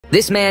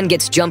This man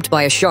gets jumped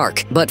by a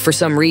shark, but for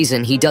some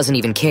reason he doesn't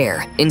even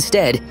care.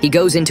 Instead, he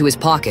goes into his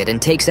pocket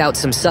and takes out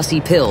some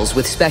sussy pills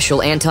with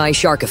special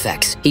anti-shark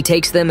effects. He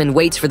takes them and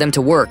waits for them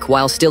to work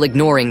while still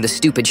ignoring the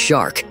stupid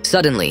shark.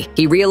 Suddenly,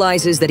 he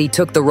realizes that he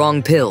took the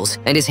wrong pills,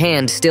 and his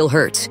hand still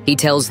hurts. He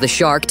tells the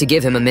shark to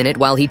give him a minute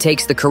while he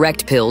takes the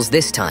correct pills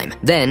this time.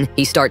 Then,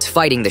 he starts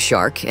fighting the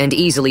shark and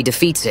easily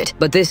defeats it.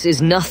 But this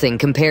is nothing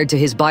compared to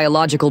his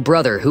biological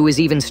brother, who is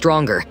even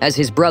stronger. As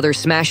his brother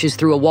smashes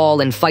through a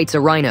wall and fights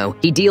a rhino,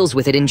 he deals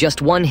with it in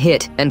just one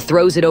hit and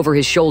throws it over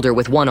his shoulder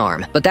with one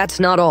arm. But that's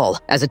not all,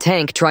 as a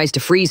tank tries to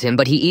freeze him,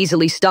 but he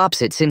easily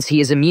stops it since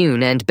he is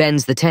immune and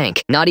bends the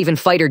tank. Not even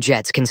fighter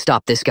jets can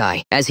stop this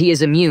guy, as he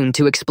is immune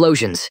to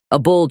explosions. A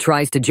bull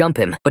tries to jump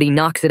him, but he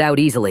knocks it out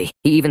easily.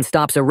 He even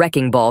stops a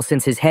wrecking ball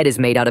since his head is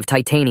made out of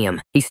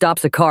titanium. He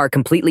stops a car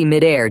completely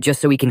midair just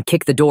so he can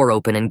kick the door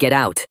open and get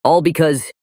out. All because